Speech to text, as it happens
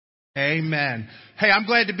Amen. Hey, I'm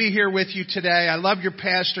glad to be here with you today. I love your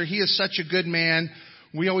pastor. He is such a good man.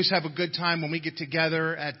 We always have a good time when we get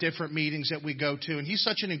together at different meetings that we go to. And he's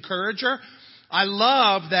such an encourager. I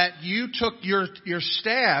love that you took your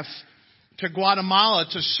staff to Guatemala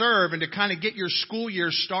to serve and to kind of get your school year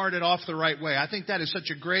started off the right way. I think that is such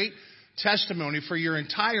a great testimony for your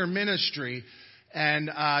entire ministry. And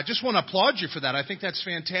I just want to applaud you for that. I think that's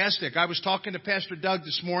fantastic. I was talking to Pastor Doug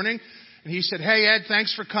this morning, and he said, "Hey, Ed,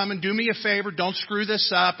 thanks for coming. Do me a favor. Don't screw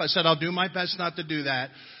this up." I said, "I'll do my best not to do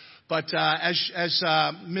that." But as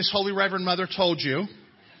Miss Holy Reverend Mother told you,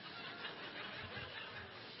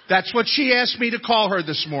 that's what she asked me to call her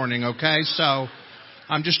this morning, okay? So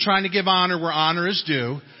I'm just trying to give honor where honor is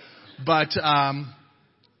due. But I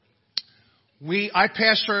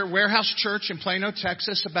pastor at Warehouse Church in Plano,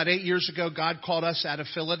 Texas. About 8 years ago, God called us out of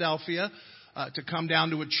Philadelphia to come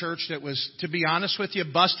down to a church that was, to be honest with you,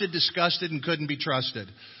 busted, disgusted, and couldn't be trusted.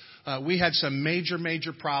 We had some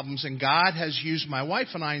major problems, and God has used my wife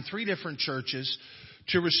and I in 3 different churches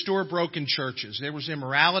to restore broken churches. There was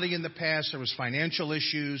immorality in the past. There was financial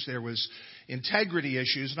issues. There was integrity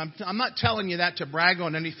issues. And I'm not telling you that to brag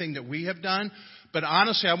on anything that we have done, but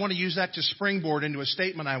honestly, I want to use that to springboard into a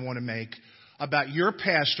statement I want to make about your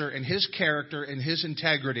pastor and his character and his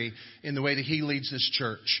integrity in the way that he leads this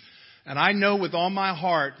church. And I know with all my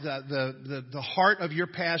heart the heart of your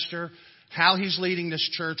pastor, how he's leading this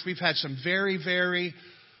church. We've had some very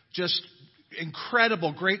just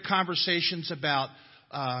incredible, great conversations about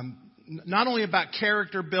not only about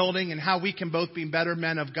character building and how we can both be better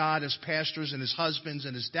men of God as pastors and as husbands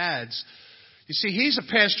and as dads. You see, he's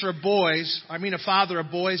a pastor of boys. A father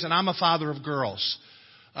of boys, and I'm a father of girls.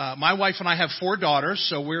 My wife and I have 4 daughters,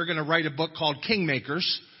 so we're going to write a book called Kingmakers,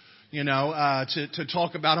 to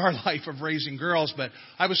talk about our life of raising girls. But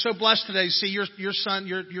I was so blessed today to see your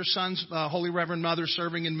son's Holy Reverend Mother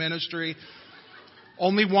serving in ministry.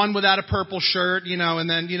 Only one without a purple shirt, and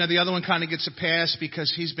then, the other one kind of gets a pass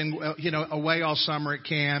because he's been, away all summer at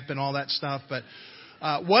camp and all that stuff. But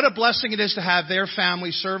what a blessing it is to have their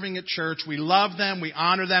family serving at church. We love them. We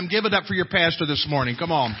honor them. Give it up for your pastor this morning.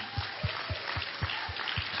 Come on.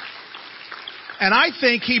 And I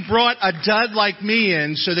think he brought a dud like me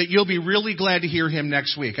in so that you'll be really glad to hear him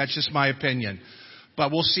next week. That's just my opinion.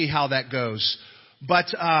 But we'll see how that goes. But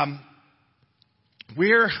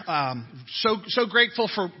we're so grateful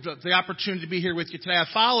for the opportunity to be here with you today.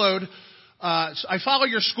 I follow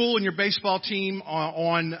your school and your baseball team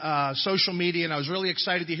on social media, and I was really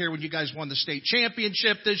excited to hear when you guys won the state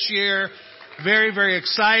championship this year. Very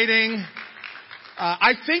exciting.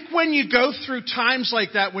 I think when you go through times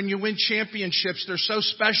like that, when you win championships, they're so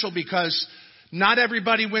special because not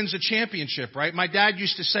everybody wins a championship, right? My dad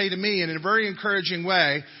used to say to me in a very encouraging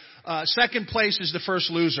way, second place is the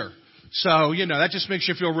first loser. So, that just makes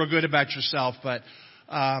you feel real good about yourself. But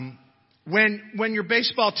when your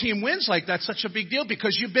baseball team wins like that, it's such a big deal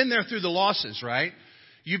because you've been there through the losses, right?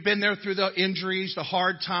 You've been there through the injuries, the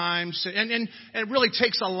hard times, and it really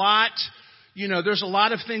takes a lot. There's a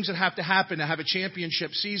lot of things that have to happen to have a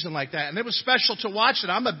championship season like that. And it was special to watch it.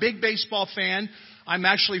 I'm a big baseball fan. I'm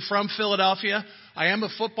actually from Philadelphia. I am a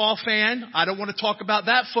football fan. I don't want to talk about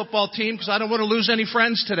that football team because I don't want to lose any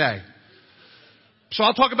friends today. So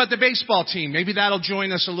I'll talk about the baseball team. Maybe that'll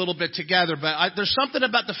join us a little bit together. But there's something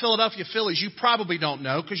about the Philadelphia Phillies you probably don't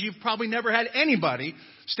know because you've probably never had anybody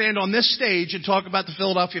stand on this stage and talk about the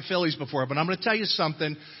Philadelphia Phillies before. But I'm going to tell you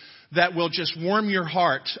something that will just warm your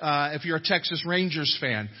heart if you're a Texas Rangers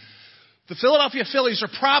fan. The Philadelphia Phillies are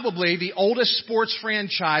probably the oldest sports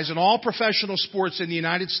franchise in all professional sports in the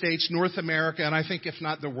United States, North America, and I think if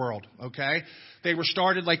not the world, okay? They were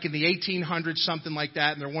started like in the 1800s, something like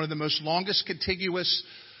that, and they're one of the most longest contiguous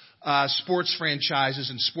sports franchises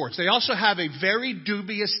in sports. They also have a very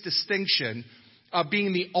dubious distinction of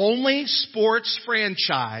being the only sports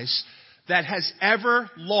franchise that has ever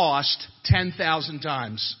lost 10,000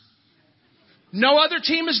 times. No other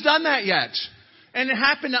team has done that yet. And it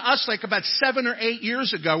happened to us like about 7 or 8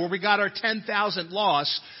 years ago where we got our 10,000th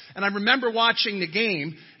loss. And I remember watching the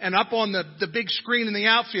game, and up on the big screen in the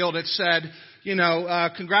outfield it said,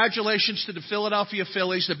 congratulations to the Philadelphia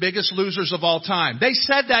Phillies, the biggest losers of all time. They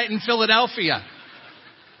said that in Philadelphia.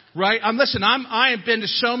 Right? I have been to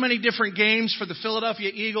so many different games for the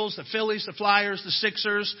Philadelphia Eagles, the Phillies, the Flyers, the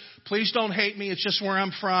Sixers. Please don't hate me. It's just where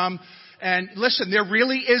I'm from. And listen, there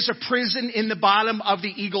really is a prison in the bottom of the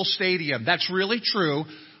Eagle Stadium. That's really true.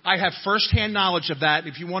 I have firsthand knowledge of that.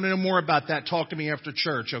 If you want to know more about that, talk to me after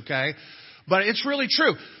church, okay? But it's really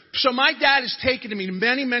true. So my dad has taken me to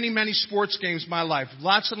many sports games in my life.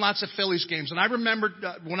 Lots and lots of Phillies games. And I remember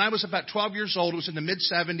when I was about 12 years old, it was in the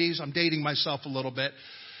mid-70s. I'm dating myself a little bit.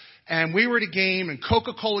 And we were at a game, and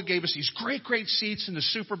Coca-Cola gave us these great, great seats in the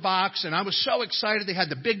super box. And I was so excited. They had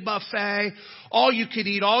the big buffet, all you could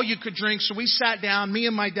eat, all you could drink. So we sat down, me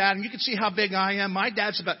and my dad, and you can see how big I am. My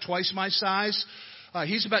dad's about twice my size.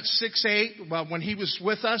 He's about 6'8". Well, when he was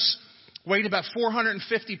with us, weighed about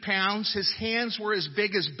 450 pounds. His hands were as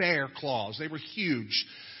big as bear claws. They were huge.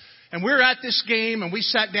 And we were at this game, and we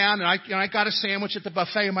sat down, and I got a sandwich at the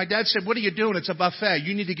buffet. And my dad said, "What are you doing? It's a buffet.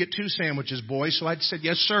 You need to get 2 sandwiches, boy." So I said,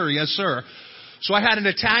 "Yes, sir. Yes, sir." So I had an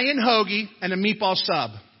Italian hoagie and a meatball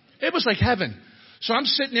sub. It was like heaven. So I'm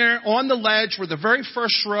sitting there on the ledge. We're the very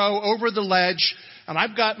first row over the ledge. And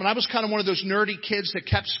I was kind of one of those nerdy kids that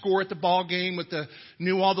kept score at the ball game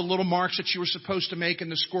knew all the little marks that you were supposed to make in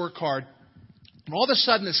the scorecard. And all of a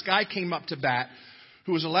sudden, this guy came up to bat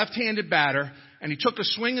who was a left-handed batter, and he took a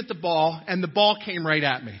swing at the ball, and the ball came right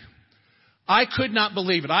at me. I could not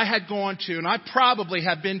believe it. I had gone to, and I probably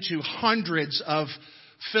have been to hundreds of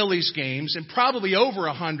Phillies games, and probably over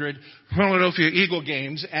 100 Philadelphia Eagle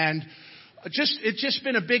games, and it's just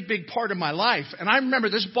been a big, big part of my life. And I remember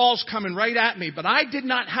this ball's coming right at me, but I did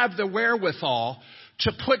not have the wherewithal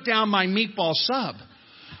to put down my meatball sub.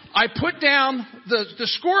 I put down the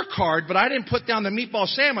scorecard, but I didn't put down the meatball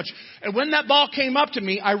sandwich. And when that ball came up to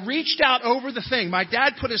me, I reached out over the thing. My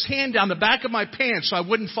dad put his hand down the back of my pants so I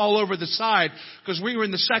wouldn't fall over the side because we were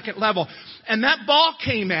in the second level. And that ball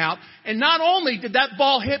came out, and not only did that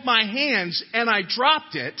ball hit my hands and I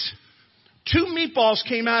dropped it, 2 meatballs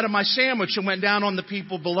came out of my sandwich and went down on the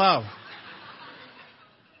people below.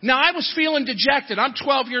 Now, I was feeling dejected. I'm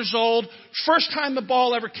 12 years old. First time the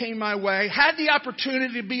ball ever came my way. Had the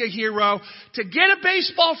opportunity to be a hero, to get a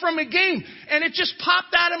baseball from a game, and it just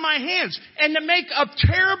popped out of my hands. And to make a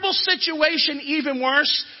terrible situation even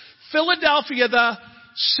worse, Philadelphia, the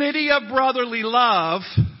city of brotherly love,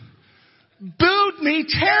 booed me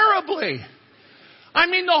terribly. I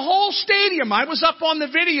mean, the whole stadium. I was up on the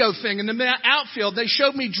video thing in the outfield. They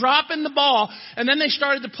showed me dropping the ball, and then they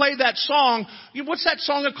started to play that song. What's that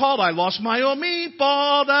song called? I lost my old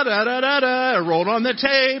meatball, da-da-da-da-da, rolled on the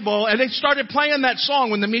table. And they started playing that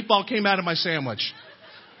song when the meatball came out of my sandwich.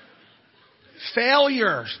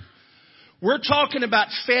 Failure. We're talking about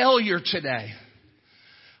failure today.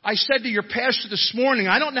 I said to your pastor this morning,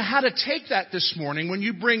 I don't know how to take that this morning when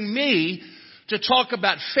you bring me to talk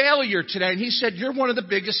about failure today. And he said, "You're one of the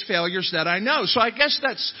biggest failures that I know." So I guess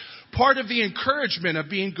that's part of the encouragement of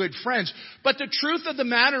being good friends. But the truth of the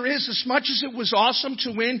matter is, as much as it was awesome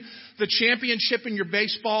to win the championship in your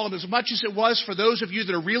baseball, and as much as it was for those of you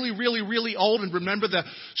that are really, really, really old and remember the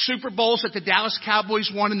Super Bowls that the Dallas Cowboys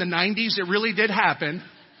won in the 90s, it really did happen.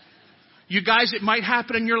 You guys, it might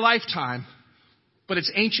happen in your lifetime, but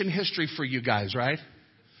it's ancient history for you guys, right?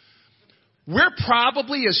 We're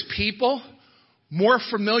probably, as people, more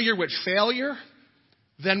familiar with failure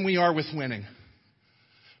than we are with winning.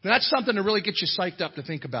 Now, that's something to really get you psyched up to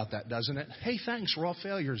think about that, doesn't it? Hey, thanks, we're all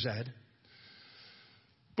failures, Ed.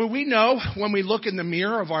 But we know when we look in the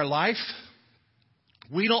mirror of our life,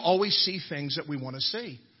 we don't always see things that we want to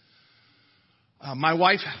see. My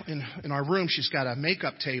wife, in our room, she's got a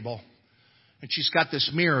makeup table, and she's got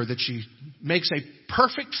this mirror that she makes a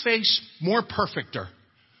perfect face more perfecter,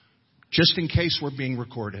 just in case we're being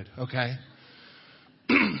recorded, okay?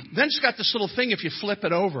 Then it's got this little thing, if you flip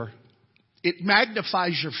it over, it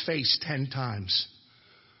magnifies your face 10 times.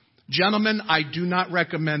 Gentlemen, I do not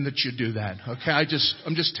recommend that you do that. Okay,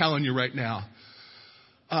 I'm just telling you right now.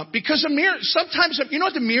 Because a mirror, sometimes, you know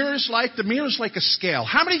what the mirror is like? The mirror is like a scale.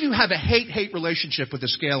 How many of you have a hate relationship with a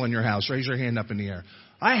scale in your house? Raise your hand up in the air.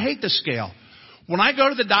 I hate the scale. When I go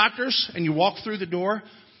to the doctors and you walk through the door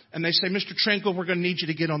and they say, "Mr. Trinkle, we're going to need you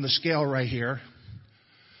to get on the scale right here."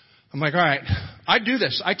 I'm like, all right, I do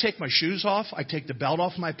this. I take my shoes off. I take the belt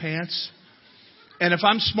off my pants. And if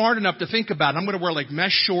I'm smart enough to think about it, I'm going to wear like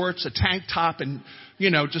mesh shorts, a tank top, and,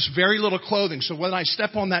 just very little clothing. So when I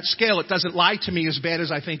step on that scale, it doesn't lie to me as bad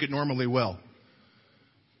as I think it normally will.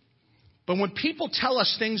 But when people tell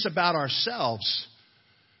us things about ourselves,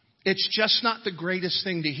 it's just not the greatest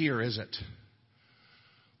thing to hear, is it?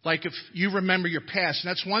 Like if you remember your past, and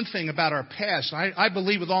that's one thing about our past. I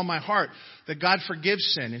believe with all my heart that God forgives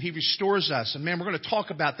sin and He restores us. And man, we're going to talk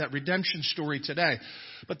about that redemption story today.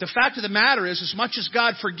 But the fact of the matter is, as much as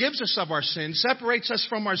God forgives us of our sin, separates us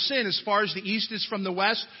from our sin as far as the east is from the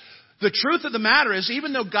west, the truth of the matter is,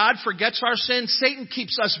 even though God forgets our sin, Satan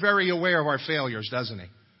keeps us very aware of our failures, doesn't he?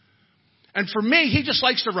 And for me, he just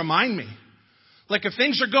likes to remind me. Like if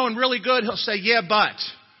things are going really good, he'll say, "Yeah, but."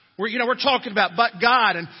 We're talking about but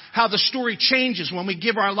God and how the story changes when we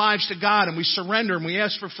give our lives to God and we surrender and we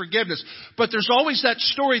ask for forgiveness. But there's always that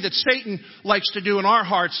story that Satan likes to do in our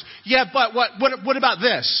hearts. "Yeah, but what about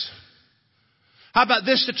this?" How about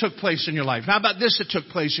this that took place in your life? How about this that took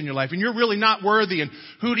place in your life? And you're really not worthy, and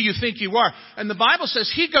who do you think you are? And the Bible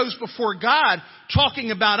says he goes before God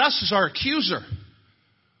talking about us as our accuser.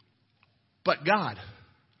 But God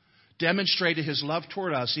demonstrated his love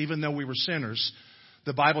toward us even though we were sinners.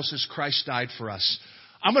 The Bible says Christ died for us.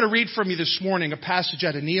 I'm going to read from you this morning a passage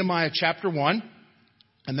out of Nehemiah chapter 1,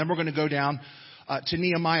 and then we're going to go down to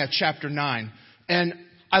Nehemiah chapter 9. And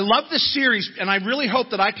I love this series, and I really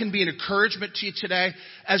hope that I can be an encouragement to you today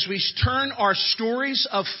as we turn our stories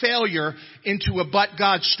of failure into a but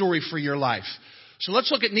God story for your life. So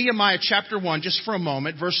let's look at Nehemiah chapter 1 just for a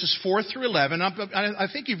moment, verses 4 through 11. I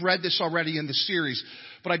think you've read this already in the series,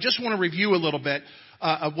 but I just want to review a little bit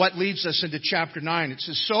of what leads us into chapter 9. It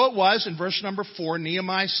says, "So it was," in verse number 4,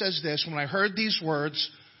 Nehemiah says this, "When I heard these words,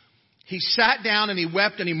 he sat down and he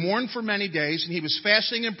wept and he mourned for many days, and he was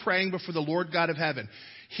fasting and praying before the Lord God of heaven."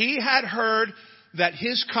 He had heard that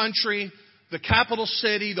his country, the capital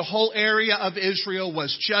city, the whole area of Israel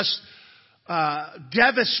was just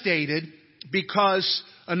devastated because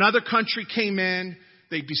another country came in.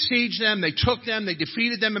 They besieged them. They took them. They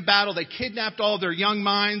defeated them in battle. They kidnapped all their young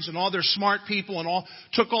minds and all their smart people and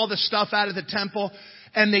took all the stuff out of the temple.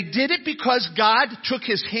 And they did it because God took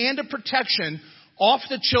his hand of protection off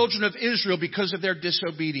the children of Israel because of their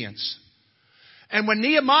disobedience. And when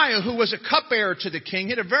Nehemiah, who was a cupbearer to the king,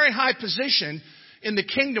 had a very high position in the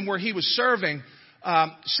kingdom where he was serving,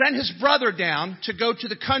 sent his brother down to go to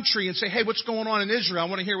the country and say, "Hey, what's going on in Israel? I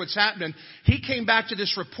want to hear what's happening." He came back to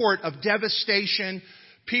this report of devastation,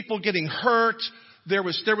 people getting hurt. There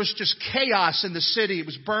was just chaos in the city. It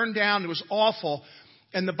was burned down. It was awful.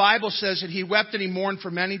 And the Bible says that he wept and he mourned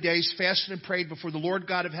for many days, fasted and prayed before the Lord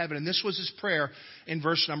God of heaven. And this was his prayer in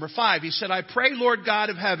verse number 5. He said, "I pray, Lord God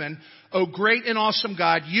of heaven, O great and awesome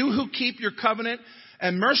God, you who keep your covenant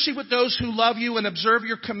and mercy with those who love you and observe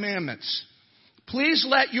your commandments. Please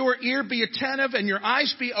let your ear be attentive and your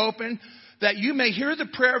eyes be open, that you may hear the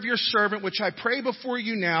prayer of your servant, which I pray before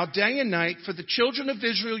you now, day and night, for the children of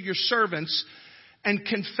Israel, your servants, and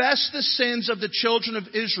confess the sins of the children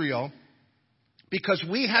of Israel, because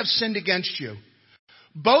we have sinned against you.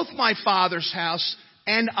 Both my father's house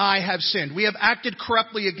and I have sinned. We have acted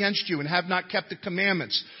corruptly against you and have not kept the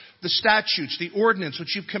commandments, the statutes, the ordinance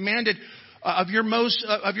which you've commanded of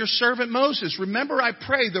your servant Moses. Remember, I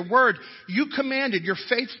pray, the word you commanded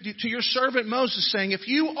to your servant Moses, saying, if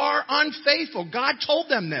you are unfaithful," God told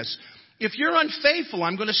them this, "if you're unfaithful,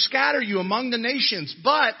 I'm going to scatter you among the nations.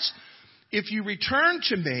 But if you return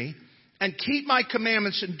to me and keep my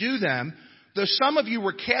commandments and do them, though some of you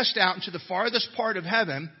were cast out into the farthest part of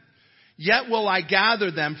heaven, yet will I gather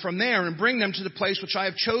them from there and bring them to the place which I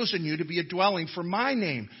have chosen you to be a dwelling for my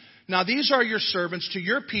name. Now these are your servants to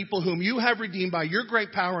your people whom you have redeemed by your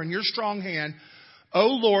great power and your strong hand. O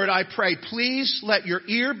Lord, I pray, please let your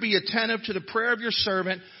ear be attentive to the prayer of your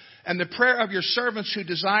servant and the prayer of your servants who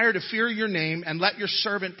desire to fear your name, and let your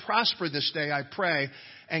servant prosper this day, I pray,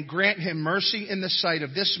 and grant him mercy in the sight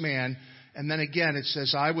of this man." And then again, it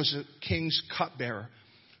says, "I was a king's cupbearer."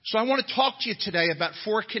 So I want to talk to you today about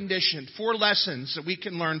 4 lessons that we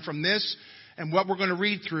can learn from this and what we're going to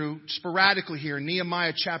read through sporadically here in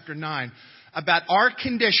Nehemiah chapter 9 about our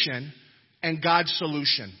condition and God's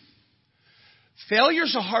solution.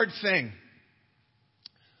 Failure's a hard thing.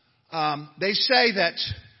 They say that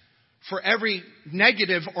for every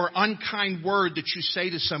negative or unkind word that you say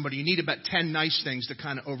to somebody, you need about 10 nice things to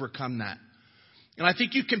kind of overcome that. And I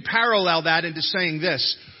think you can parallel that into saying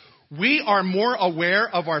this: we are more aware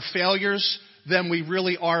of our failures than we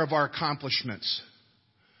really are of our accomplishments.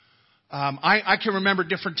 I can remember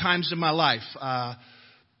different times in my life.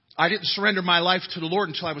 I didn't surrender my life to the Lord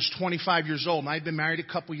until I was 25 years old. And I'd been married a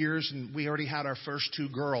couple years, and we already had our first 2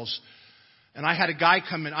 girls. And I had a guy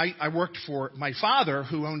come in. I worked for my father,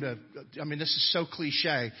 who owned this is so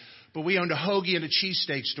cliche, but we owned a hoagie and a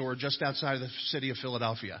cheesesteak store just outside of the city of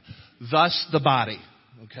Philadelphia. Thus the body.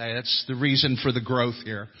 Okay, that's the reason for the growth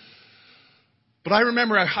here. But I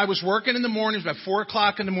remember I was working in the mornings, about 4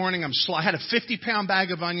 o'clock in the morning. I had a 50-pound bag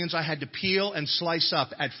of onions I had to peel and slice up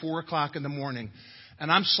at 4 o'clock in the morning.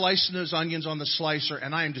 And I'm slicing those onions on the slicer,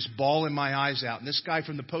 and I am just bawling my eyes out. And this guy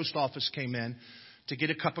from the post office came in to get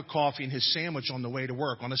a cup of coffee and his sandwich on the way to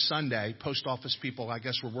work on a Sunday. Post office people, I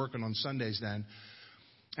guess, were working on Sundays then.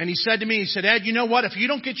 And he said to me, "Ed, you know what? If you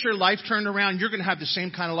don't get your life turned around, you're going to have the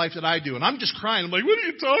same kind of life that I do." And I'm just crying. I'm like, "What are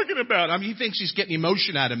you talking about?" He thinks he's getting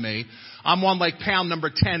emotion out of me. I'm on like pound number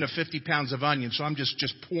 10 of 50 pounds of onions. So I'm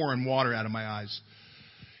just pouring water out of my eyes.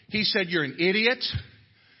 He said, "You're an idiot.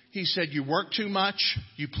 He said, you work too much,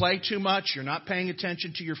 you play too much, you're not paying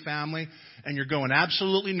attention to your family, and you're going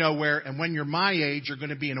absolutely nowhere. And when you're my age, you're going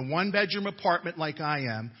to be in a one-bedroom apartment like I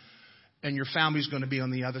am, and your family's going to be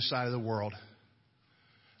on the other side of the world.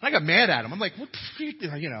 And I got mad at him. I'm like, what,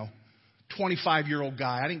 25-year-old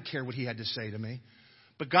guy. I didn't care what he had to say to me.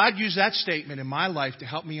 But God used that statement in my life to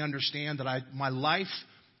help me understand that my life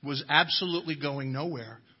was absolutely going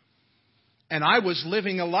nowhere. And I was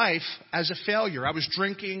living a life as a failure. I was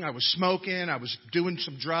drinking, I was smoking, I was doing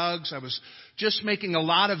some drugs. I was just making a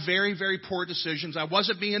lot of very, very poor decisions. I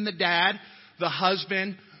wasn't being the dad, the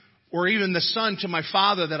husband, or even the son to my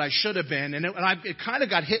father that I should have been. And it kind of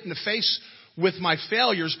got hit in the face with my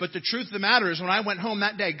failures. But the truth of the matter is, when I went home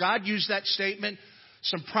that day, God used that statement,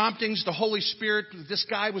 some promptings, the Holy Spirit. This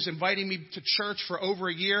guy was inviting me to church for over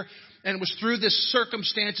a year. And it was through this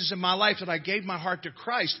circumstances in my life that I gave my heart to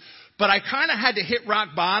Christ. But I kind of had to hit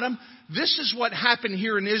rock bottom. This is what happened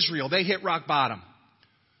here in Israel. They hit rock bottom.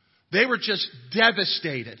 They were just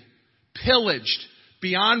devastated, pillaged,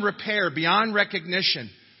 beyond repair, beyond recognition.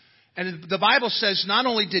 And the Bible says not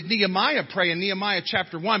only did Nehemiah pray in Nehemiah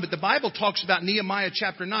chapter 1, but the Bible talks about Nehemiah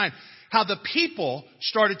chapter 9, how the people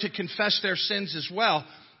started to confess their sins as well.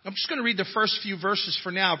 I'm just going to read the first few verses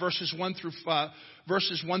for now, verses 1 through 4.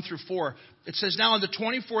 It says, now on the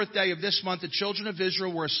 24th day of this month, the children of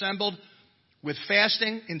Israel were assembled with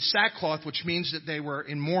fasting in sackcloth, which means that they were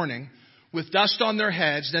in mourning, with dust on their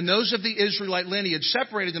heads. Then those of the Israelite lineage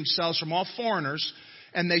separated themselves from all foreigners,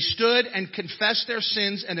 and they stood and confessed their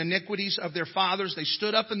sins and iniquities of their fathers. They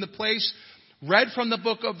stood up in the place, read from the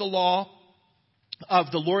book of the law of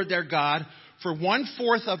the Lord their God for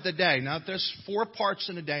 1/4 of the day. Now, if there's 4 parts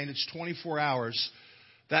in a day and it's 24 hours,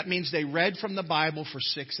 that means they read from the Bible for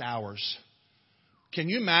 6 hours. Can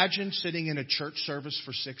you imagine sitting in a church service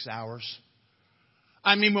for 6 hours?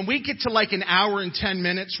 I mean, when we get to like an hour and 10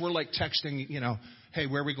 minutes, we're like texting, hey,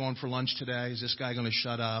 where are we going for lunch today? Is this guy going to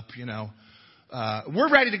shut up? We're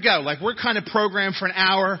ready to go. Like, we're kind of programmed for an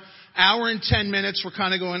hour and 10 minutes. We're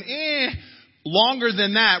kind of going, Longer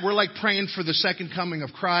than that, we're like praying for the second coming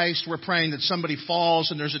of Christ. We're praying that somebody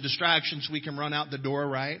falls and there's a distraction so we can run out the door,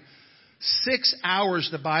 right? 6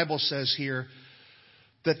 hours, the Bible says here,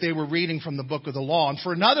 that they were reading from the book of the law. And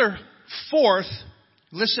for another 4th,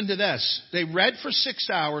 listen to this. They read for 6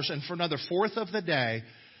 hours, and for another 4th of the day,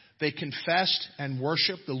 they confessed and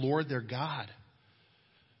worshiped the Lord their God.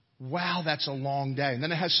 Wow, that's a long day. And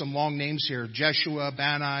then it has some long names here. Jeshua,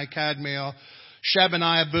 Bani, Kadmiel,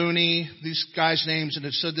 Shebaniah, Buni, these guys' names. And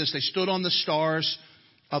it said this, they stood on the stars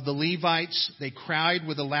of the Levites. They cried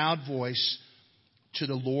with a loud voice to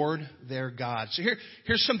the Lord their God. So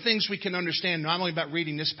here's some things we can understand, not only about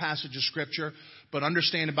reading this passage of Scripture, but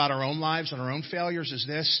understand about our own lives and our own failures is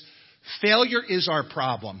this. Failure is our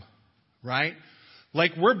problem, right?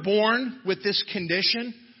 Like, we're born with this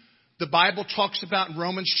condition. The Bible talks about in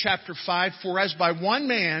Romans chapter 5, for as by one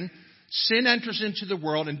man sin enters into the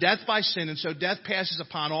world, and death by sin, and so death passes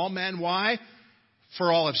upon all men. Why?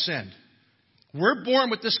 For all have sinned. We're born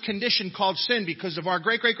with this condition called sin because of our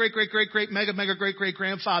great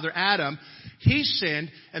grandfather Adam. He sinned,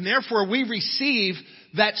 and therefore we receive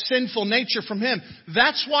that sinful nature from him.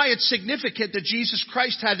 That's why it's significant that Jesus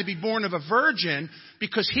Christ had to be born of a virgin,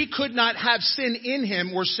 because he could not have sin in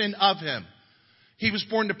him or sin of him. He was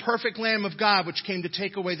born the perfect Lamb of God, which came to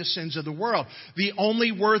take away the sins of the world. The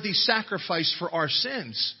only worthy sacrifice for our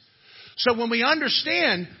sins. So when we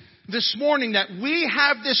understand this morning that we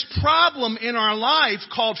have this problem in our life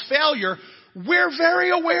called failure, we're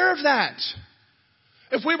very aware of that.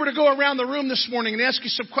 If we were to go around the room this morning and ask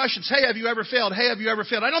you some questions, hey, have you ever failed? Hey, have you ever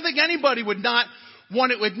failed? I don't think anybody would not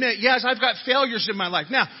want to admit, yes, I've got failures in my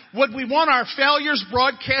life. Now, would we want our failures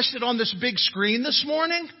broadcasted on this big screen this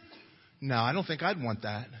morning? No, I don't think I'd want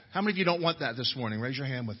that. How many of you don't want that this morning? Raise your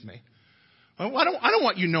hand with me. I don't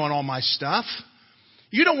want you knowing all my stuff.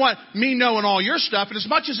 You don't want me knowing all your stuff. And as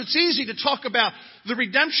much as it's easy to talk about the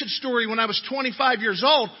redemption story when I was 25 years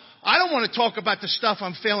old, I don't want to talk about the stuff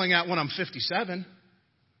I'm failing at when I'm 57.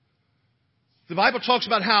 The Bible talks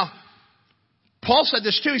about how Paul said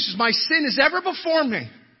this too. He says, my sin is ever before me.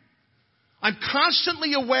 I'm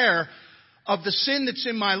constantly aware of the sin that's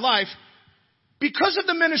in my life because of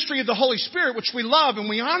the ministry of the Holy Spirit, which we love and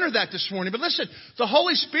we honor that this morning. But listen, the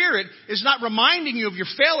Holy Spirit is not reminding you of your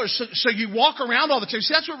failures so you walk around all the time.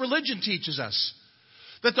 See, that's what religion teaches us.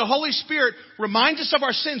 That the Holy Spirit reminds us of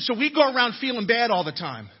our sins so we go around feeling bad all the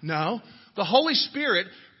time. No, the Holy Spirit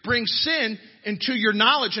brings sin into your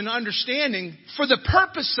knowledge and understanding for the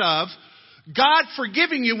purpose of God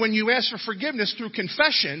forgiving you when you ask for forgiveness through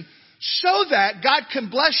confession so that God can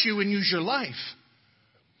bless you and use your life.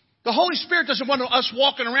 The Holy Spirit doesn't want us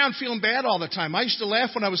walking around feeling bad all the time. I used to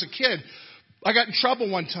laugh when I was a kid. I got in trouble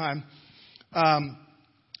one time.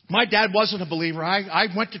 My dad wasn't a believer. I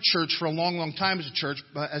went to church for a long, long time as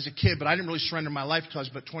a kid, but I didn't really surrender my life until I was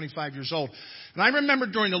about 25 years old. And I remember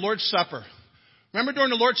during the Lord's Supper. During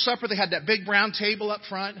the Lord's Supper, they had that big brown table up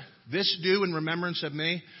front. This do in remembrance of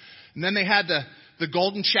me. And then they had the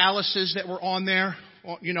golden chalices that were on there,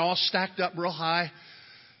 all stacked up real high.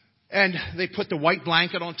 And they put the white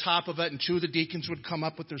blanket on top of it, and two of the deacons would come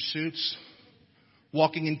up with their suits,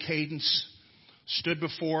 walking in cadence, stood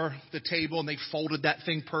before the table, and they folded that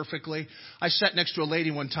thing perfectly. I sat next to a lady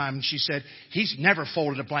one time, and she said, "He's never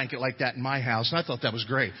folded a blanket like that in my house." And I thought that was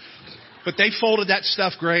great. But they folded that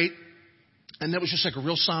stuff great, and that was just like a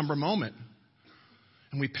real somber moment.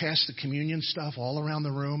 And we passed the communion stuff all around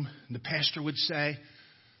the room, and the pastor would say,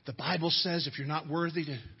 "The Bible says if you're not worthy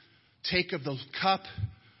to take of the cup,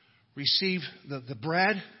 receive the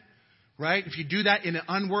bread," right? If you do that in an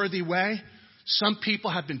unworthy way, some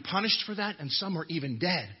people have been punished for that, and some are even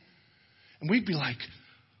dead. And we'd be like,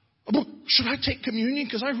 "Oh, should I take communion?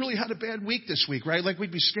 Because I really had a bad week this week," right? Like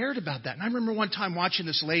we'd be scared about that. And I remember one time watching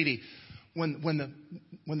this lady when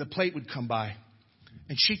the plate would come by,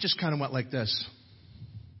 and she just kind of went like this.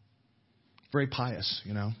 Very pious,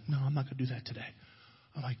 "No, I'm not going to do that today."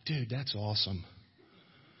 I'm like, "Dude, that's awesome."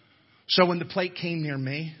 So when the plate came near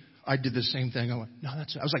me, I did the same thing. I went, "No, I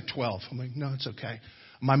was like 12. I'm like, "No, it's okay."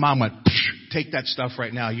 My mom went, "Take that stuff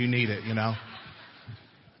right now. You need it,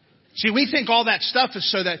 See, we think all that stuff is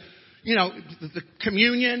so that, the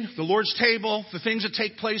communion, the Lord's table, the things that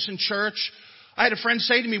take place in church. I had a friend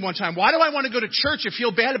say to me one time, "Why do I want to go to church and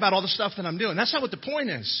feel bad about all the stuff that I'm doing?" That's not what the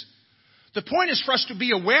point is. The point is for us to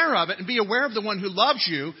be aware of it and be aware of the one who loves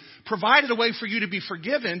you, provided a way for you to be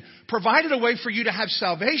forgiven, provided a way for you to have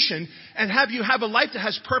salvation, and have you have a life that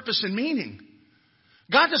has purpose and meaning.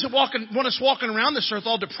 God doesn't want us walking around this earth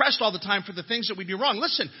all depressed all the time for the things that we do wrong.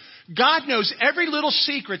 Listen, God knows every little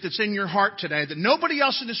secret that's in your heart today that nobody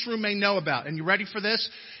else in this room may know about. And you ready for this?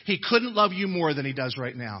 He couldn't love you more than He does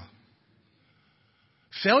right now.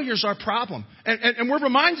 Failure's our problem. And we're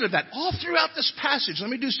reminded of that all throughout this passage. Let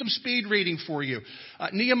me do some speed reading for you.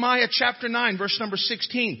 Nehemiah chapter 9, verse number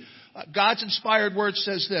 16. God's inspired word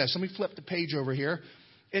says this. Let me flip the page over here.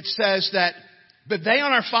 It says that, "But they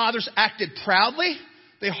on our fathers acted proudly.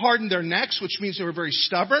 They hardened their necks," which means they were very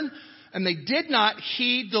stubborn. "And they did not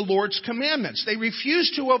heed the Lord's commandments." They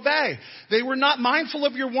refused to obey. They were not mindful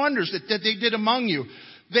of your wonders that they did among you.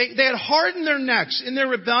 They had hardened their necks in their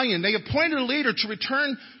rebellion. They appointed a leader to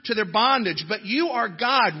return to their bondage. But you are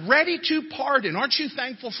God, ready to pardon. Aren't you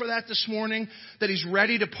thankful for that this morning? That He's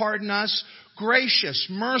ready to pardon us? Gracious,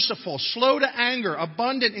 merciful, slow to anger,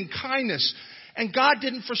 abundant in kindness. And God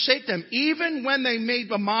didn't forsake them. Even when they made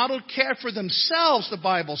a model calf for themselves, the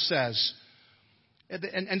Bible says.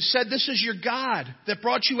 And said, "This is your God that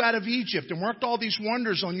brought you out of Egypt and worked all these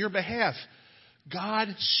wonders on your behalf."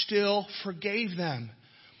 God still forgave them.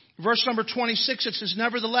 Verse number 26, it says,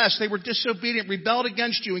 "Nevertheless, they were disobedient, rebelled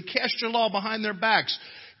against you, and cast your law behind their backs.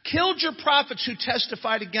 Killed your prophets who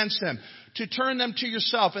testified against them, to turn them to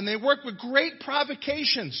yourself. And they worked with great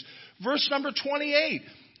provocations." Verse number 28.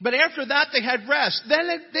 "But after that they had rest. Then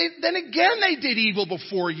again they did evil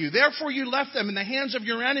before you. Therefore you left them in the hands of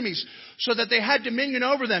your enemies, so that they had dominion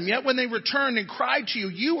over them. Yet when they returned and cried to you,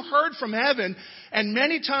 you heard from heaven, and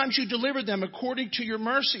many times you delivered them according to your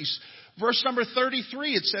mercies." Verse number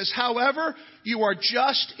 33, it says, "However, you are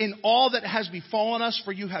just in all that has befallen us,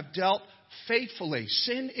 for you have dealt faithfully."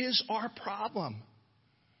 Sin is our problem.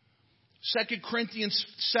 2 Corinthians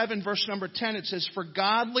 7, verse number 10, it says, "For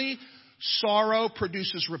godly sorrow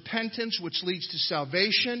produces repentance, which leads to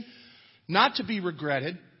salvation, not to be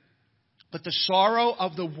regretted. But the sorrow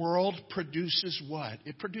of the world produces what?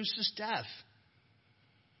 It produces death."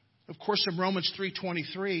 Of course, in Romans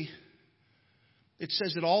 3:23, it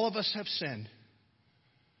says that all of us have sinned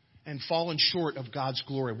and fallen short of God's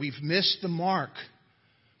glory. We've missed the mark.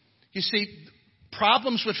 You see,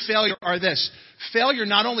 problems with failure are this. Failure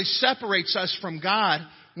not only separates us from God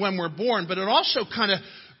when we're born, but it also kind of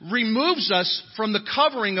removes us from the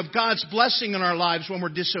covering of God's blessing in our lives when we're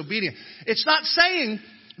disobedient. It's not saying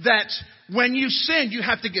that when you sin, you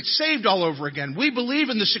have to get saved all over again. We believe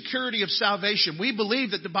in the security of salvation. We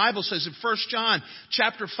believe that the Bible says in 1 John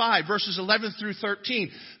chapter 5, verses 11 through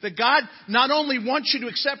 13, that God not only wants you to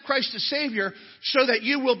accept Christ as Savior so that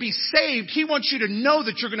you will be saved, He wants you to know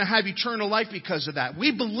that you're going to have eternal life because of that. We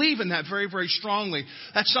believe in that very, very strongly.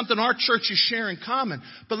 That's something our churches share in common.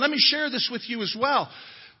 But let me share this with you as well.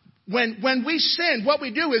 When we sin, what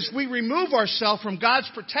we do is we remove ourselves from God's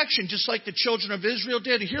protection, just like the children of Israel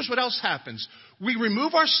did. And here's what else happens. We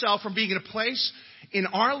remove ourselves from being in a place in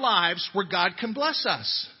our lives where God can bless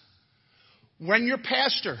us. When your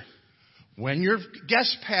pastor, when your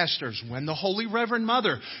guest pastors, when the Holy Reverend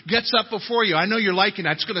Mother gets up before you. I know you're liking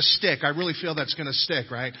that. It's going to stick. I really feel that's going to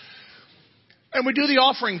stick, right? And we do the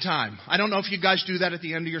offering time. I don't know if you guys do that at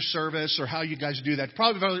the end of your service or how you guys do that.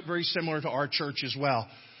 Probably very, very similar to our church as well.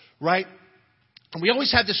 Right? And we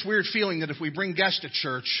always have this weird feeling that if we bring guests to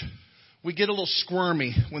church, we get a little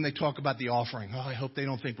squirmy when they talk about the offering. Oh, I hope they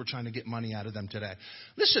don't think we're trying to get money out of them today.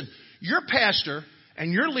 Listen, your pastor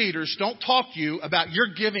and your leaders don't talk to you about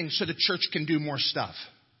your giving so the church can do more stuff.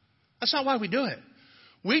 That's not why we do it.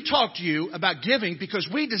 We talk to you about giving because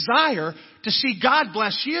we desire to see God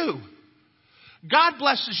bless you. God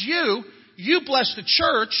blesses you. You bless the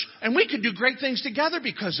church, and we could do great things together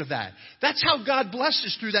because of that. That's how God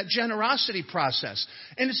blesses through that generosity process.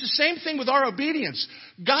 And it's the same thing with our obedience.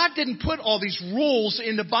 God didn't put all these rules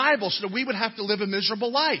in the Bible so that we would have to live a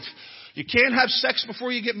miserable life. You can't have sex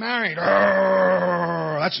before you get married.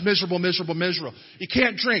 That's miserable, miserable, miserable. You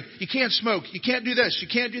can't drink. You can't smoke. You can't do this. You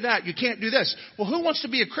can't do that. You can't do this. Well, who wants to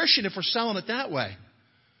be a Christian if we're selling it that way?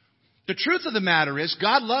 The truth of the matter is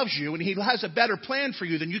God loves you and He has a better plan for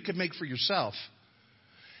you than you could make for yourself.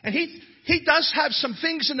 And He does have some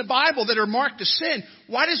things in the Bible that are marked as sin.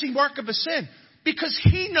 Why does He mark them as sin? Because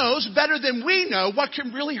He knows better than we know what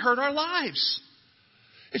can really hurt our lives.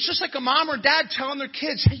 It's just like a mom or dad telling their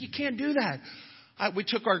kids, hey, you can't do that. We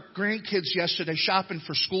took our grandkids yesterday shopping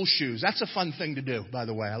for school shoes. That's a fun thing to do, by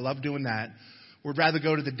the way. I love doing that. We'd rather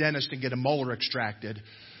go to the dentist and get a molar extracted.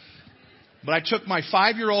 But I took my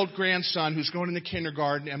 5-year-old grandson who's going into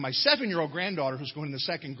kindergarten and my 7-year-old granddaughter who's going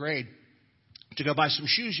into 2nd grade to go buy some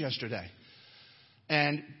shoes yesterday.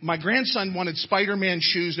 And my grandson wanted Spider-Man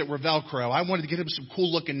shoes that were Velcro. I wanted to get him some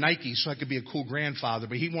cool looking Nikes so I could be a cool grandfather.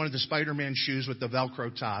 But he wanted the Spider-Man shoes with the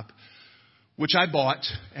Velcro top, which I bought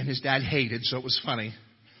and his dad hated, so it was funny.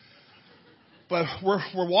 But we're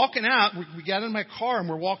walking out. We got in my car and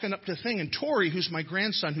we're walking up to the thing. And Tori, who's my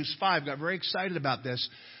grandson, who's 5, got very excited about this.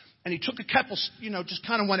 And he took a couple, just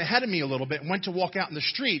kind of went ahead of me a little bit and went to walk out in the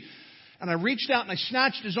street. And I reached out and I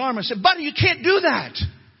snatched his arm. I said, buddy, you can't do that.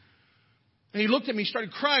 And he looked at me,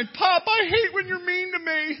 started crying. Pop, I hate when you're mean to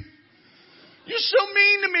me. You're so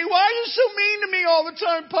mean to me. Why are you so mean to me all the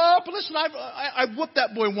time, Pop? Listen, I whooped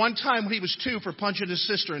that boy one time when he was 2 for punching his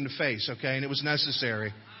sister in the face, okay? And it was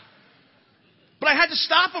necessary. But I had to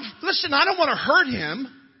stop him. Listen, I don't want to hurt him.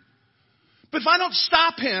 But if I don't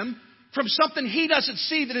stop him from something he doesn't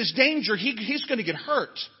see that is danger, he's going to get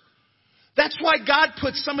hurt. That's why God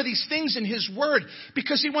puts some of these things in His Word,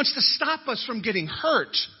 because He wants to stop us from getting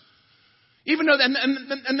hurt. Even though,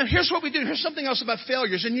 and here's what we do. Here's something else about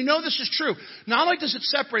failures. And you know this is true. Not only does it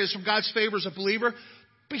separate us from God's favor as a believer,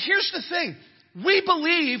 but here's the thing. We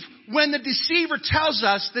believe when the deceiver tells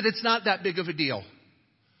us that it's not that big of a deal.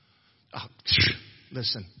 Oh,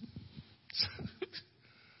 listen.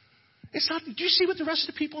 It's not. Do you see what the rest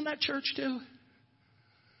of the people in that church do?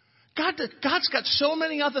 God's got so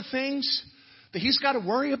many other things that He's got to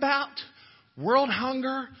worry about. World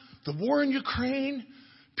hunger, the war in Ukraine,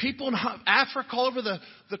 people in Africa, all over the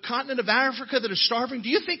continent of Africa that are starving. Do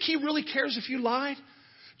you think He really cares if you lied?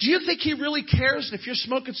 Do you think He really cares if you're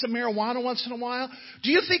smoking some marijuana once in a while? Do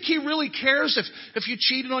you think He really cares if you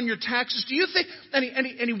cheated on your taxes? Do you think,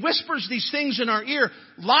 and he whispers these things in our ear,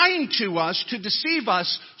 lying to us to deceive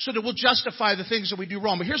us so that we'll justify the things that we do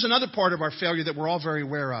wrong. But here's another part of our failure that we're all very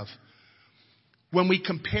aware of. When we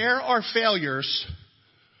compare our failures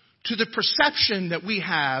to the perception that we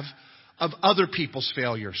have of other people's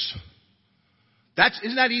failures.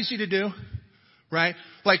 Isn't that easy to do? Right?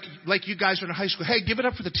 Like you guys are in high school. Hey, give it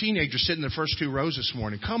up for the teenager sitting in the first 2 rows this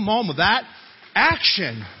morning. Come on with that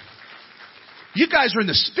action. You guys are in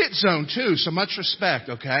the spit zone too, so much respect,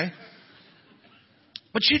 okay?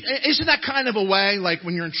 But isn't that kind of a way, like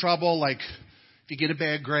when you're in trouble, like if you get a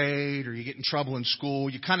bad grade or you get in trouble in school,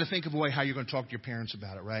 you kind of think of a way how you're going to talk to your parents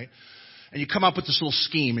about it, right? And you come up with this little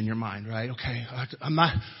scheme in your mind, right? Okay, I'm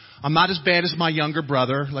not as bad as my younger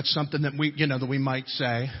brother. That's something that we might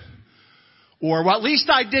say. Or, well, at least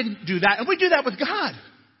I didn't do that. And we do that with God.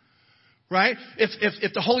 Right?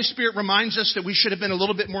 If the Holy Spirit reminds us that we should have been a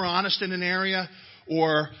little bit more honest in an area,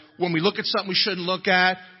 or when we look at something we shouldn't look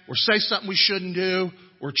at, or say something we shouldn't do,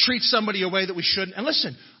 or treat somebody a way that we shouldn't. And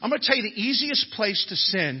listen, I'm going to tell you the easiest place to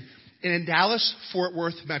sin in Dallas, Fort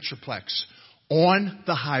Worth Metroplex. On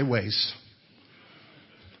the highways.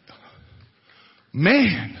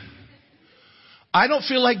 Man. I don't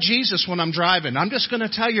feel like Jesus when I'm driving. I'm just going to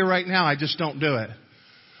tell you right now, I just don't do it.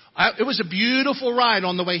 It was a beautiful ride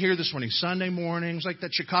on the way here this morning. Sunday mornings, like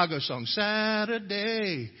that Chicago song,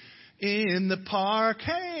 Saturday in the park.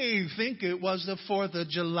 Hey, think it was the 4th of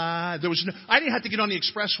July. I didn't have to get on the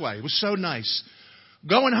expressway. It was so nice.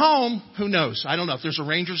 Going home, who knows? I don't know if there's a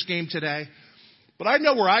Rangers game today. But I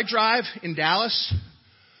know where I drive in Dallas,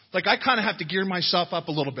 like I kind of have to gear myself up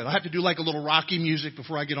a little bit. I have to do like a little Rocky music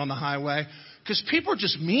before I get on the highway. Because people are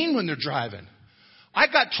just mean when they're driving. I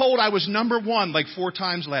got told I was number 1 like 4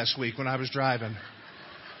 times last week when I was driving.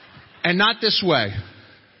 And not this way.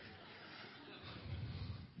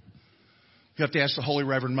 You have to ask the Holy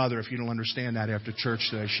Reverend Mother if you don't understand that after church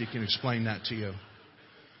today. She can explain that to you.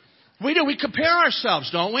 We do. We compare ourselves,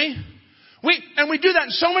 don't we? And we do that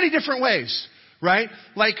in so many different ways, right?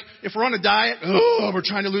 Like if we're on a diet, we're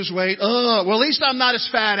trying to lose weight. Well, at least I'm not as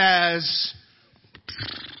fat as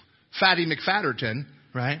Fatty McFatterton,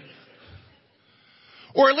 right?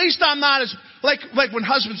 Or at least I'm not as, like when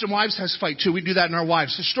husbands and wives has fight too, we do that in our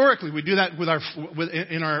wives. Historically, we do that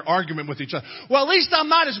in our argument with each other. Well, at least I'm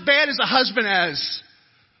not as bad as a husband as,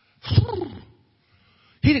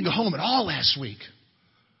 he didn't go home at all last week.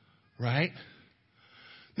 Right?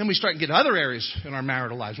 Then we start to get other areas in our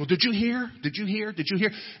marital lives. Well, did you hear? Did you hear? Did you hear?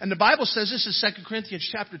 And the Bible says this is 2 Corinthians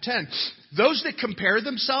chapter 10. Those that compare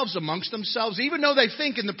themselves amongst themselves, even though they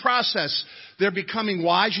think in the process they're becoming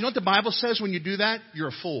wise, you know what the Bible says when you do that? You're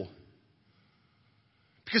a fool.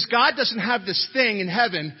 Because God doesn't have this thing in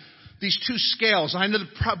heaven, these 2 scales. I know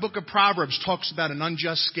the book of Proverbs talks about an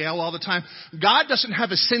unjust scale all the time. God doesn't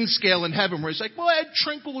have a sin scale in heaven where he's like, well, Ed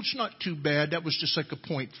Trinkle, it's not too bad. That was just like a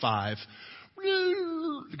 0.5.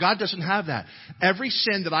 God doesn't have that. Every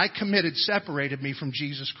sin that I committed separated me from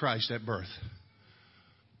Jesus Christ at birth.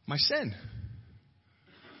 My sin.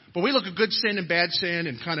 But we look at good sin and bad sin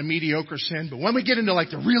and kind of mediocre sin. But when we get into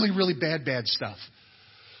like the really, really bad stuff,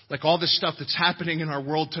 like all this stuff that's happening in our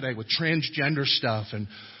world today with transgender stuff and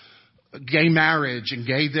gay marriage and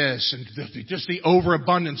gay this and just the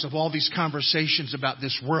overabundance of all these conversations about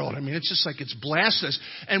this world. I mean, it's just like it's blasphemous.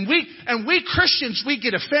 And we Christians, we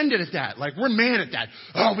get offended at that. Like we're mad at that.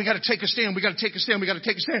 Oh, we got to take a stand. We got to take a stand. We got to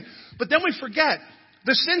take a stand. But then we forget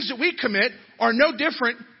the sins that we commit are no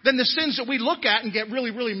different than the sins that we look at and get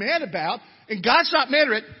really, really mad about. And God's not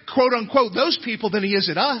mad at, quote unquote, those people than he is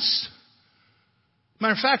at us.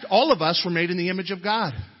 Matter of fact, all of us were made in the image of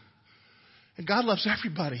God. And God loves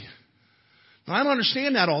everybody. Now, I don't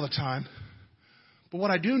understand that all the time. But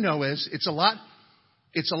what I do know is it's a lot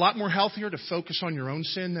more healthier to focus on your own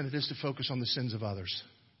sin than it is to focus on the sins of others.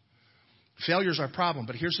 Failure is our problem.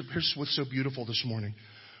 But here's what's so beautiful this morning.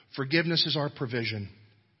 Forgiveness is our provision.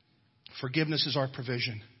 Forgiveness is our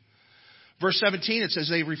provision. Verse 17, it says,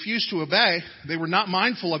 they refused to obey. They were not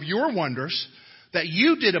mindful of your wonders that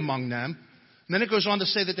you did among them. And then it goes on to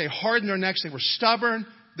say that they hardened their necks. They were stubborn.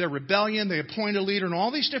 Their rebellion, they appointed a leader and all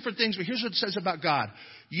these different things. But here's what it says about God.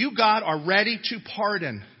 You, God, are ready to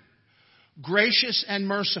pardon, gracious and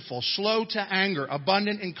merciful, slow to anger,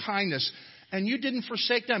 abundant in kindness. And you didn't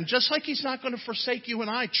forsake them. Just like he's not going to forsake you and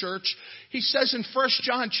I, church. He says in 1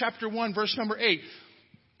 John chapter 1, verse number 8,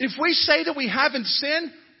 if we say that we haven't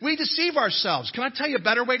sinned, we deceive ourselves. Can I tell you a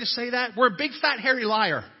better way to say that? We're a big, fat, hairy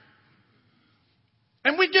liar.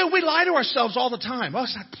 And we do. We lie to ourselves all the time. Oh,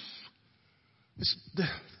 it's not...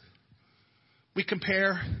 We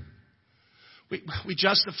compare, we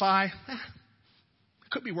justify. It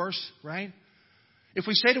could be worse, right? If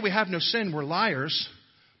we say that we have no sin, we're liars,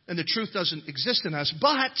 and the truth doesn't exist in us.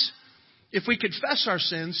 But if we confess our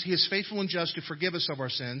sins, he is faithful and just to forgive us of our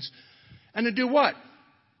sins. And to do what?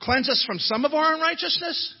 Cleanse us from some of our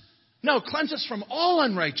unrighteousness? No, cleanse us from all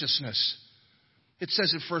unrighteousness. It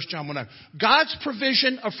says in 1 John 1:9. God's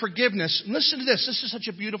provision of forgiveness. Listen to this. This is such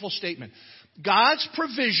a beautiful statement. God's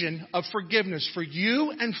provision of forgiveness for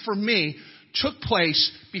you and for me took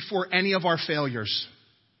place before any of our failures.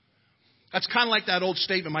 That's kind of like that old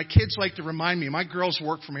statement. My kids like to remind me. My girls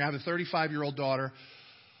work for me. I have a 35-year-old daughter,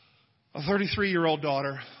 a 33-year-old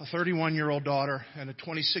daughter, a 31-year-old daughter, and a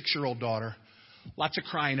 26-year-old daughter. Lots of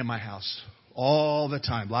crying in my house all the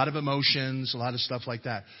time. A lot of emotions, a lot of stuff like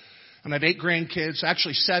that. And I have 8 grandkids,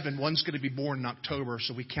 actually 7. One's going to be born in October,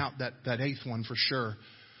 so we count that 8th one for sure.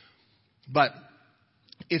 But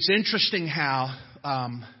it's interesting how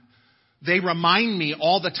they remind me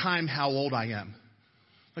all the time how old I am.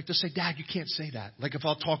 Like they'll say, Dad, you can't say that. Like if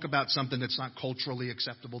I'll talk about something that's not culturally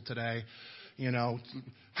acceptable today, you know.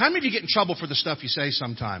 How many of you get in trouble for the stuff you say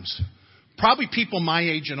sometimes? Probably people my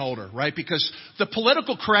age and older, right? Because the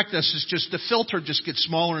political correctness is just, the filter just gets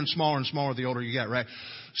smaller and smaller and smaller the older you get, right?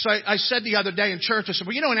 So I said the other day in church, I said,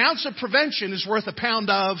 well, you know, an ounce of prevention is worth a pound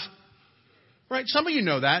of Right? Some of you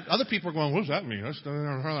know that. Other people are going, what does that mean?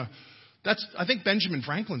 I think Benjamin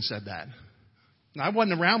Franklin said that. Now, I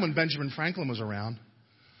wasn't around when Benjamin Franklin was around.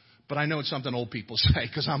 But I know it's something old people say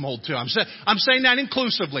because I'm old too. I'm saying that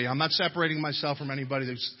inclusively. I'm not separating myself from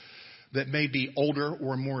anybody that may be older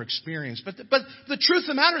or more experienced. But the truth of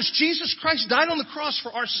the matter is Jesus Christ died on the cross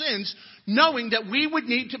for our sins, knowing that we would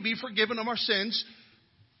need to be forgiven of our sins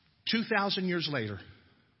 2,000 years later.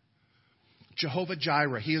 Jehovah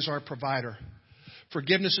Jireh, He is our provider.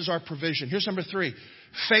 Forgiveness is our provision. Here's number 3.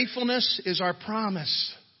 Faithfulness is our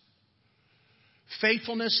promise.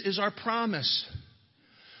 Faithfulness is our promise.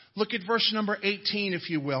 Look at verse number 18, if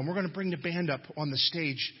you will. And we're going to bring the band up on the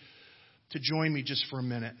stage to join me just for a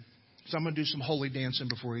minute. So I'm going to do some holy dancing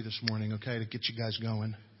before you this morning, okay, to get you guys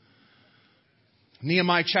going.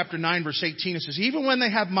 Nehemiah chapter 9, verse 18, it says, even when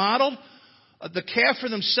they have modeled the calf for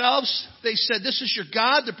themselves, they said, this is your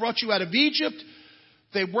God that brought you out of Egypt.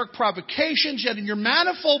 They worked provocations, yet in your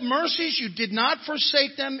manifold mercies you did not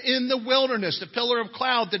forsake them in the wilderness. The pillar of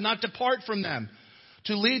cloud did not depart from them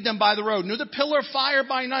to lead them by the road, nor the pillar of fire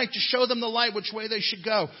by night to show them the light which way they should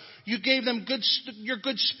go. You gave them your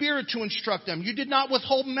good spirit to instruct them. You did not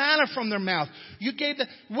withhold manna from their mouth. You gave them.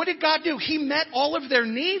 What did God do? He met all of their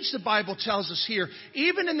needs, the Bible tells us here.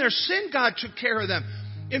 Even in their sin, God took care of them.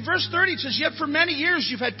 In verse 30, it says, yet for many years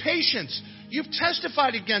you've had patience. You've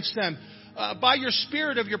testified against them by your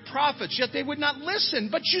spirit of your prophets, yet they would not listen,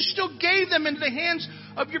 but you still gave them into the hands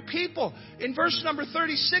of your people. In verse number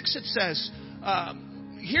 36, it says,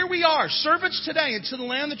 here we are, servants today, into the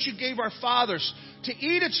land that you gave our fathers to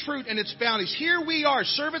eat its fruit and its bounties. Here we are,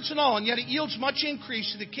 servants and all, and yet it yields much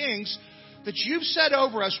increase to the kings that you've set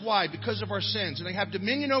over us. Why? Because of our sins. And they have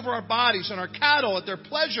dominion over our bodies and our cattle at their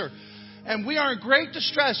pleasure. And we are in great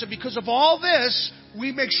distress. And because of all this,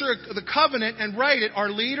 we make sure the covenant and write it. Our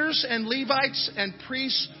leaders and Levites and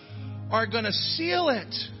priests are going to seal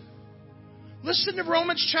it. Listen to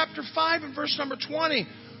Romans chapter 5 and verse number 20.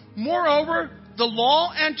 Moreover, the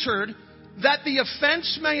law entered that the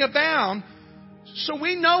offense may abound. So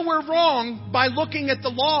we know we're wrong by looking at the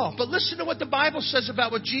law. But listen to what the Bible says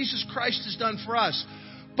about what Jesus Christ has done for us.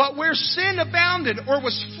 But where sin abounded or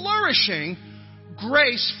was flourishing,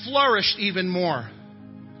 grace flourished even more.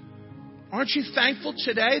 Aren't you thankful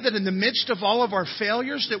today that in the midst of all of our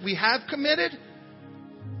failures that we have committed,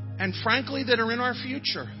 and frankly that are in our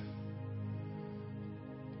future?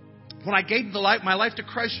 When I gave my life to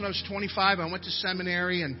Christ when I was 25, I went to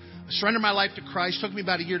seminary and I surrendered my life to Christ. It took me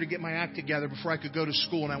about a year to get my act together before I could go to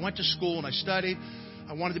school. And I went to school and I studied.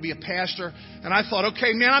 I wanted to be a pastor. And I thought,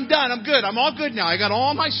 okay, man, I'm done. I'm good. I'm all good now. I got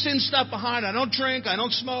all my sin stuff behind. I don't drink. I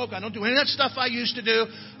don't smoke. I don't do any of that stuff I used to do.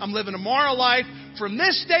 I'm living a moral life. From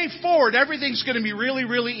this day forward, everything's going to be really,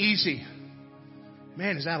 really easy.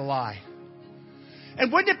 Man, is that a lie?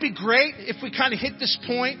 And wouldn't it be great if we kind of hit this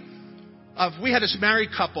point of, we had this married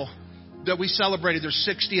couple that we celebrated their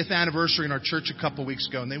 60th anniversary in our church a couple weeks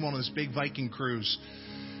ago, and they went on this big Viking cruise.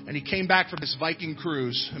 And he came back from this Viking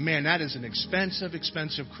cruise. And man, that is an expensive,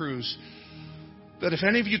 expensive cruise. But if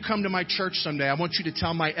any of you come to my church someday, I want you to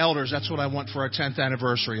tell my elders that's what I want for our 10th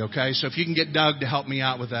anniversary, okay? So if you can get Doug to help me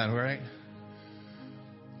out with that, all right?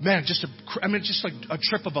 Man, just like a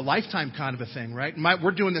trip of a lifetime kind of a thing, right?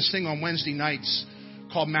 We're doing this thing on Wednesday nights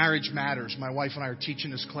called Marriage Matters. My wife and I are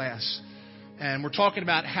teaching this class. And we're talking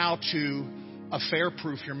about how to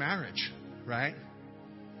affair-proof your marriage, right?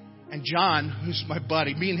 And John, who's my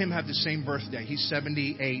buddy, me and him have the same birthday. He's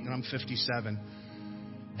 78 and I'm 57.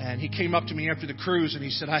 And he came up to me after the cruise and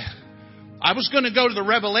he said, I was going to go to the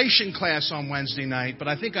Revelation class on Wednesday night, but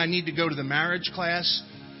I think I need to go to the marriage class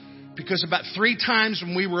because about 3 times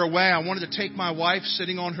when we were away, I wanted to take my wife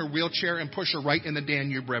sitting on her wheelchair and push her right in the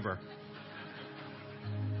Danube River.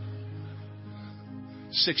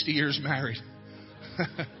 60 years married.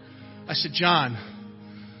 I said, John,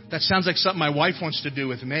 that sounds like something my wife wants to do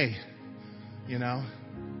with me. You know?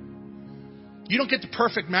 You don't get the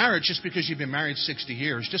perfect marriage just because you've been married 60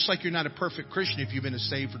 years. Just like you're not a perfect Christian if you've been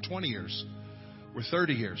saved for 20 years. Or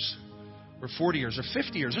 30 years. Or 40 years. Or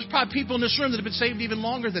 50 years. There's probably people in this room that have been saved even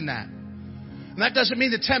longer than that. And that doesn't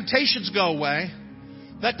mean the temptations go away.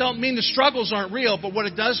 That don't mean the struggles aren't real. But what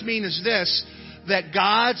it does mean is this. That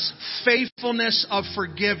God's faithfulness of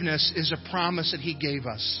forgiveness is a promise that He gave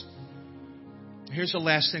us. Here's the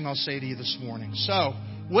last thing I'll say to you this morning. So,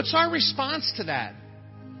 what's our response to that?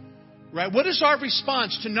 Right? What is our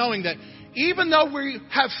response to knowing that even though we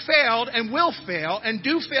have failed and will fail and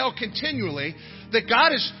do fail continually, that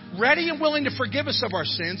God is ready and willing to forgive us of our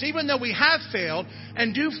sins, even though we have failed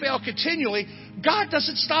and do fail continually, God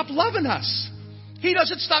doesn't stop loving us. He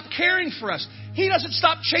doesn't stop caring for us. He doesn't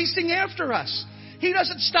stop chasing after us. He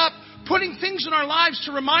doesn't stop putting things in our lives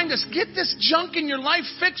to remind us, get this junk in your life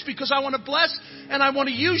fixed because I want to bless and I want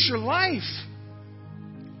to use your life.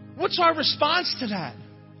 What's our response to that?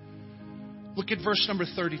 Look at verse number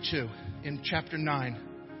 32 in chapter 9.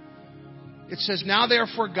 It says, now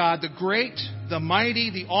therefore God, the great, the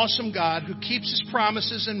mighty, the awesome God who keeps His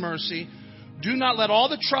promises and mercy, do not let all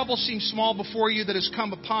the trouble seem small before you that has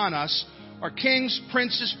come upon us, our kings,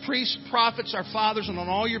 princes, priests, prophets, our fathers, and on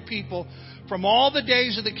all your people, from all the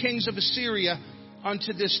days of the kings of Assyria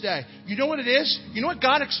unto this day. You know what it is? You know what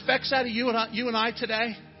God expects out of you and I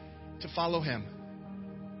today? To follow Him.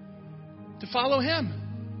 To follow Him.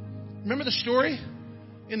 Remember the story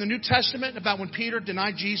in the New Testament about when Peter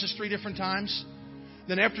denied Jesus 3 different times?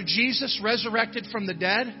 Then after Jesus resurrected from the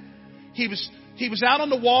dead, he was out on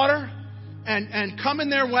the water and coming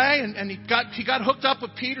their way, and he got hooked up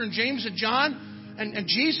with Peter and James and John. And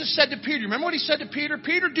Jesus said to Peter, remember what He said to Peter?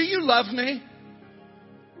 Peter, do you love me?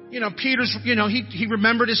 Peter's, he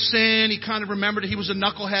remembered his sin. He kind of remembered he was a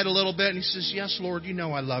knucklehead a little bit. And he says, yes, Lord, you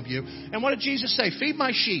know I love you. And what did Jesus say? Feed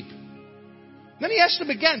my sheep. Then He asked him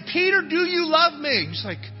again, Peter, do you love me? He's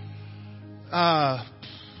like,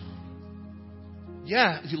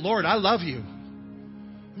 yeah, Lord, I love you.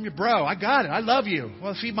 I'm your bro. I got it. I love you.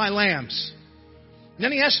 Well, feed my lambs. And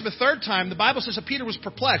then He asked him a third time. The Bible says that Peter was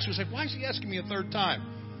perplexed. He was like, why is He asking me a third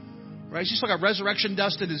time? Right? He's just got resurrection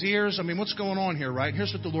dust in his ears. I mean, what's going on here, right?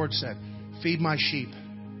 Here's what the Lord said. Feed my sheep.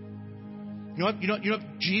 You know what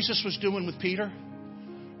Jesus was doing with Peter?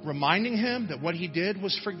 Reminding him that what he did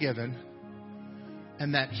was forgiven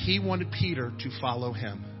and that He wanted Peter to follow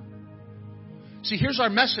Him. See, here's our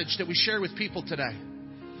message that we share with people today.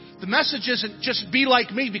 The message isn't just be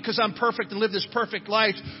like me because I'm perfect and live this perfect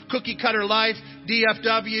life, cookie cutter life,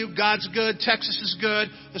 DFW, God's good, Texas is good,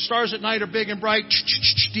 the stars at night are big and bright,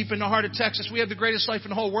 deep in the heart of Texas. We have the greatest life in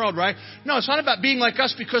the whole world, right? No, it's not about being like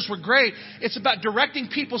us because we're great. It's about directing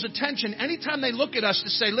people's attention anytime they look at us to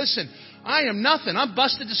say, listen, I am nothing. I'm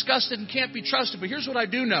busted, disgusted, and can't be trusted. But here's what I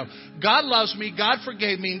do know. God loves me. God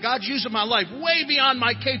forgave me. And God's using my life way beyond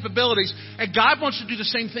my capabilities. And God wants to do the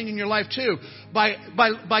same thing in your life too. By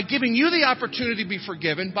giving you the opportunity to be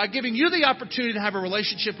forgiven. By giving you the opportunity to have a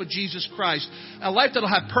relationship with Jesus Christ. A life that'll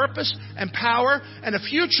have purpose and power and a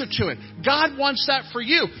future to it. God wants that for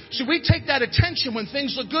you. So we take that attention when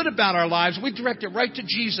things look good about our lives. We direct it right to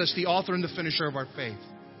Jesus, the author and the finisher of our faith.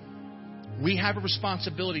 We have a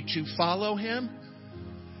responsibility to follow Him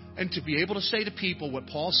and to be able to say to people what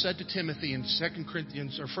Paul said to Timothy in 1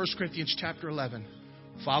 Corinthians chapter 11.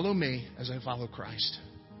 Follow me as I follow Christ.